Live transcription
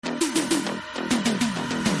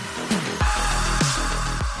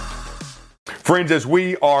Friends, as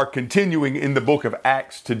we are continuing in the book of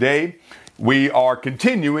Acts today, we are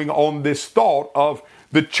continuing on this thought of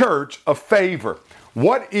the church of favor.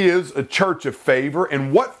 What is a church of favor,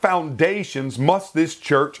 and what foundations must this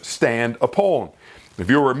church stand upon? If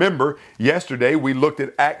you'll remember, yesterday we looked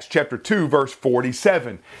at Acts chapter 2, verse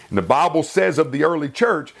 47. And the Bible says of the early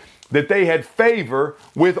church that they had favor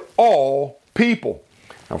with all people.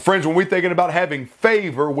 Now, friends, when we're thinking about having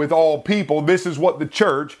favor with all people, this is what the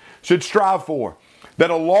church should strive for. That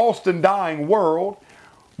a lost and dying world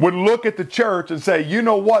would look at the church and say, you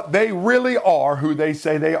know what? They really are who they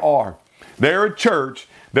say they are. They're a church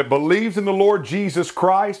that believes in the Lord Jesus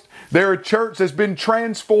Christ. They're a church that's been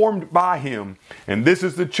transformed by Him. And this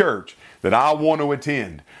is the church that I want to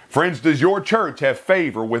attend. Friends, does your church have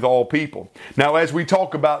favor with all people? Now, as we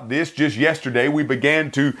talk about this, just yesterday, we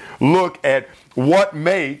began to look at what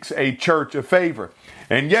makes a church of favor.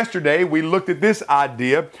 And yesterday, we looked at this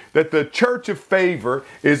idea that the church of favor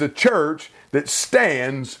is a church that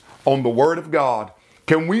stands on the Word of God.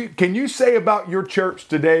 Can you say about your church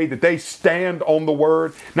today that they stand on the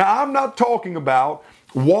Word? Now, I'm not talking about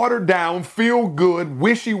watered down, feel good,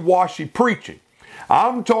 wishy-washy preaching.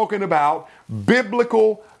 I'm talking about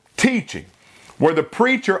biblical teaching, where the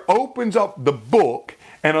preacher opens up the book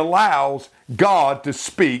and allows God to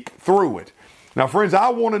speak through it. Now, friends, I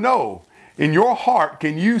want to know, in your heart,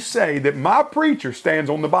 can you say that my preacher stands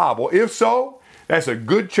on the Bible? If so, that's a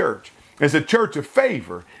good church. It's a church of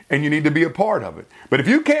favor, and you need to be a part of it. But if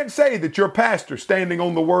you can't say that your pastor's standing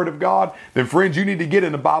on the Word of God, then friends, you need to get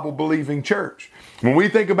in a Bible-believing church. When we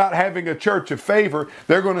think about having a church of favor,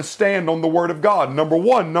 they're going to stand on the Word of God. Number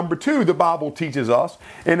one. Number two, the Bible teaches us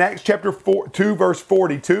in Acts chapter 2, verse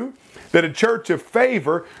 42, that a church of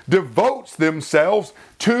favor devotes themselves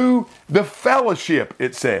to the fellowship,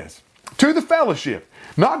 it says. To the fellowship.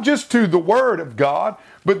 Not just to the Word of God,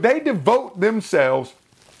 but they devote themselves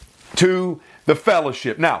to the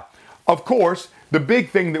fellowship. Now, of course, the big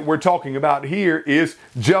thing that we're talking about here is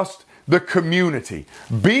just the community.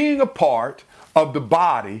 Being a part of the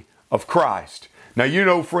body of Christ. Now, you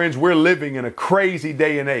know, friends, we're living in a crazy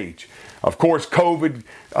day and age. Of course, COVID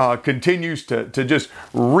continues to just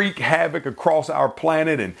wreak havoc across our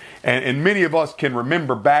planet. And many of us can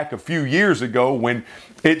remember back a few years ago when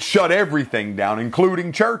it shut everything down,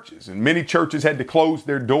 including churches. And many churches had to close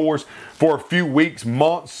their doors for a few weeks,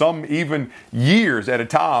 months, some even years at a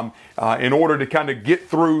time in order to kind of get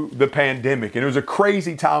through the pandemic. And it was a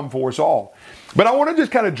crazy time for us all. But I want to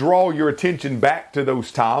just kind of draw your attention back to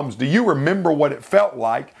those times. Do you remember what it felt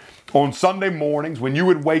like on Sunday mornings when you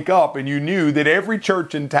would wake up and you knew that every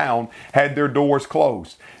church in town had their doors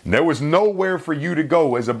closed? And there was nowhere for you to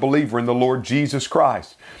go as a believer in the Lord Jesus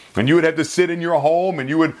Christ. And you would have to sit in your home and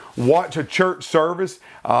you would watch a church service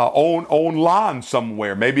online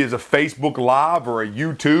somewhere. Maybe as a Facebook Live or a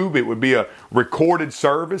YouTube. It would be a recorded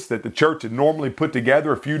service that the church had normally put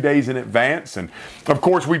together a few days in advance. And of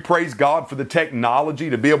course, we praise God for the technology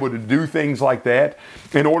to be able to do things like that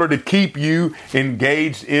in order to keep you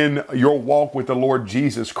engaged in your walk with the Lord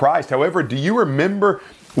Jesus Christ. However, do you remember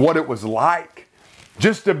what it was like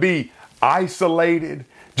just to be isolated,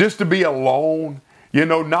 just to be alone? You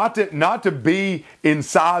know, not to be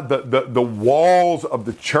inside the walls of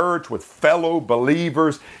the church with fellow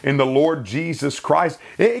believers in the Lord Jesus Christ.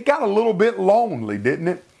 It got a little bit lonely, didn't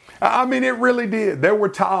it? I mean, it really did. There were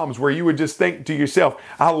times where you would just think to yourself,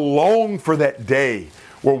 I long for that day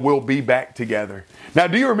where we'll be back together. Now,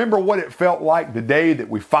 do you remember what it felt like the day that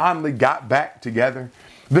we finally got back together?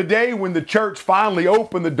 The day when the church finally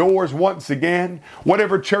opened the doors once again,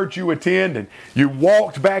 whatever church you attend, and you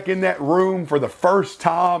walked back in that room for the first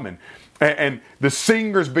time, and the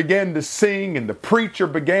singers began to sing and the preacher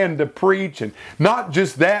began to preach. And not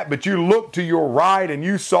just that, but you looked to your right and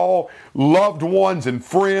you saw loved ones and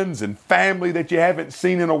friends and family that you haven't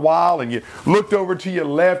seen in a while. And you looked over to your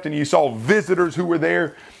left and you saw visitors who were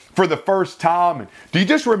there for the first time. And do you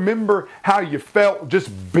just remember how you felt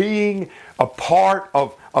just being a part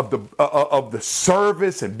of the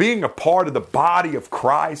service and being a part of the body of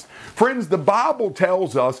Christ? Friends, the Bible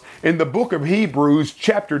tells us in the book of Hebrews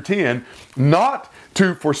chapter 10 not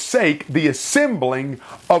to forsake the assembling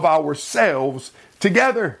of ourselves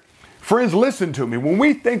together. Friends, listen to me. When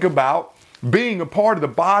we think about being a part of the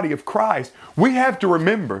body of Christ, we have to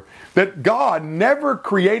remember that God never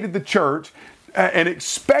created the church and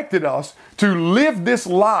expected us to live this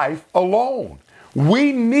life alone.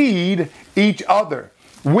 We need each other.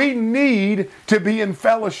 We need to be in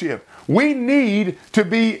fellowship. We need to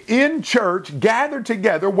be in church, gathered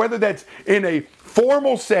together, whether that's in a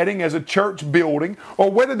formal setting as a church building,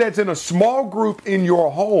 or whether that's in a small group in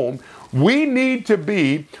your home, we need to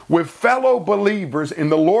be with fellow believers in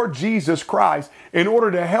the Lord Jesus Christ in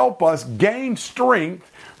order to help us gain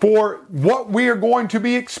strength for what we are going to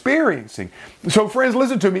be experiencing. So friends,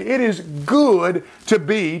 listen to me. It is good to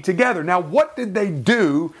be together. Now, what did they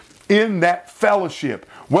do in that fellowship?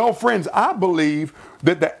 Well, friends, I believe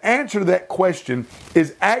that the answer to that question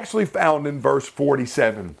is actually found in verse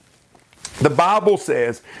 47. The Bible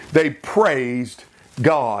says they praised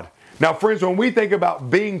God. Now, friends, when we think about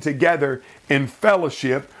being together in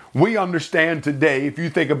fellowship, we understand today, if you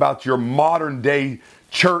think about your modern day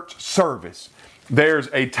church service, there's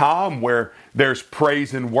a time where there's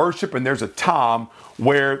praise and worship, and there's a time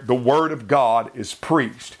where the Word of God is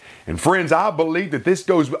preached. And friends, I believe that this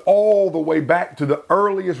goes all the way back to the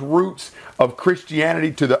earliest roots of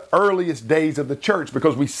Christianity, to the earliest days of the church,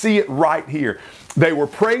 because we see it right here. They were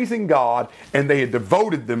praising God, and they had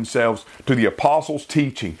devoted themselves to the apostles'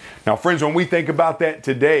 teaching. Now, friends, when we think about that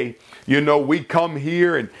today, we come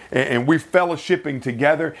here and we're fellowshipping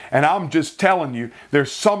together, and I'm just telling you,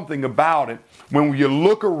 there's something about it when you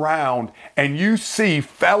look around and you see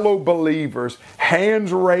fellow believers,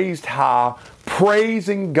 hands raised high,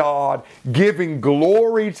 praising God, giving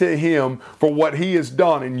glory to Him for what He has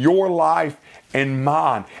done in your life and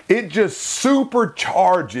mine. It just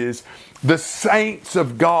supercharges the saints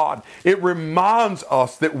of God. It reminds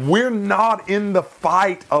us that we're not in the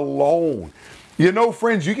fight alone.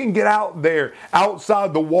 Friends, you can get out there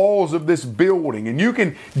outside the walls of this building, and you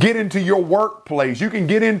can get into your workplace. You can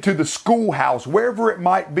get into the schoolhouse, wherever it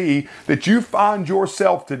might be that you find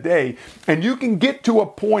yourself today. And you can get to a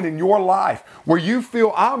point in your life where you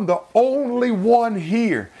feel, I'm the only one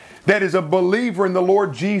here that is a believer in the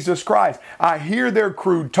Lord Jesus Christ. I hear their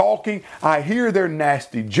crude talking. I hear their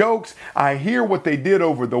nasty jokes. I hear what they did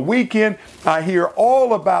over the weekend. I hear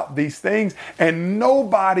all about these things, and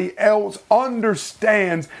nobody else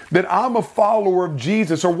understands that I'm a follower of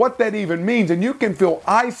Jesus or what that even means, and you can feel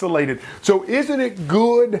isolated. So isn't it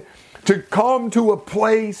good to come to a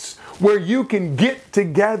place where you can get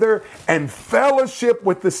together and fellowship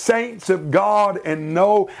with the saints of God and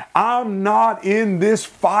know I'm not in this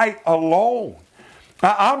fight alone?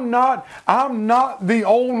 I'm not the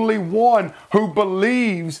only one who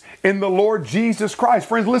believes in the Lord Jesus Christ.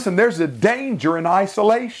 Friends, listen, there's a danger in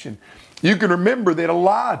isolation. You can remember that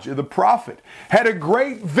Elijah, the prophet, had a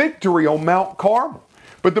great victory on Mount Carmel.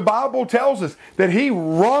 But the Bible tells us that he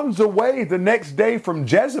runs away the next day from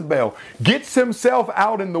Jezebel, gets himself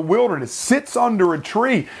out in the wilderness, sits under a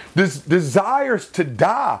tree, desires to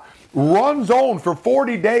die, runs on for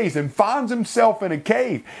 40 days and finds himself in a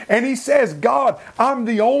cave. And he says, God, I'm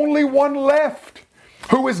the only one left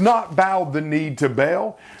who has not bowed the knee to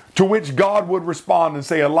Baal. To which God would respond and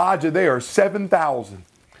say, Elijah, there are 7,000.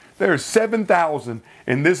 There are 7,000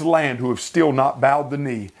 in this land who have still not bowed the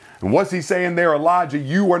knee. And what's he saying there, Elijah?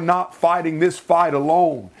 You are not fighting this fight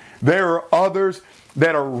alone. There are others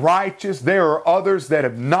that are righteous. There are others that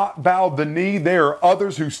have not bowed the knee. There are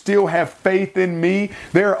others who still have faith in me.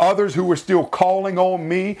 There are others who are still calling on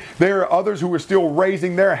me. There are others who are still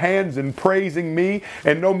raising their hands and praising me.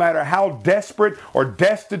 And no matter how desperate or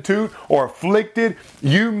destitute or afflicted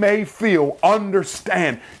you may feel,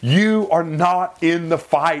 understand you are not in the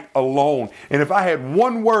fight alone. And if I had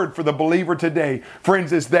one word for the believer today,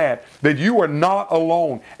 friends, it's that you are not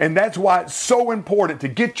alone. And that's why it's so important to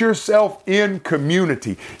get yourself in community.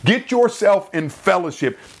 Get yourself in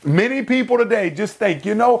fellowship. Many people today just think,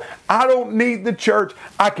 I don't need the church.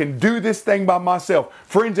 I can do this thing by myself.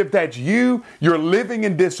 Friends, if that's you, you're living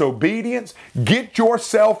in disobedience. Get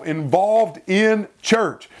yourself involved in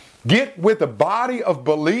church. Get with a body of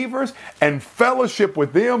believers and fellowship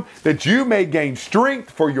with them that you may gain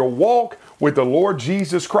strength for your walk with the Lord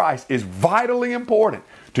Jesus Christ. Is vitally important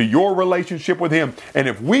to your relationship with Him. And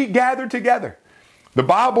if we gather together, the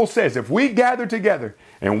Bible says if we gather together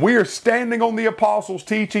and we are standing on the apostles'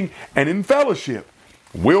 teaching and in fellowship,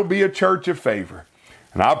 we'll be a church of favor.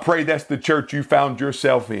 And I pray that's the church you found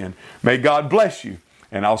yourself in. May God bless you,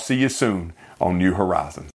 and I'll see you soon on New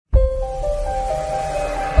Horizons.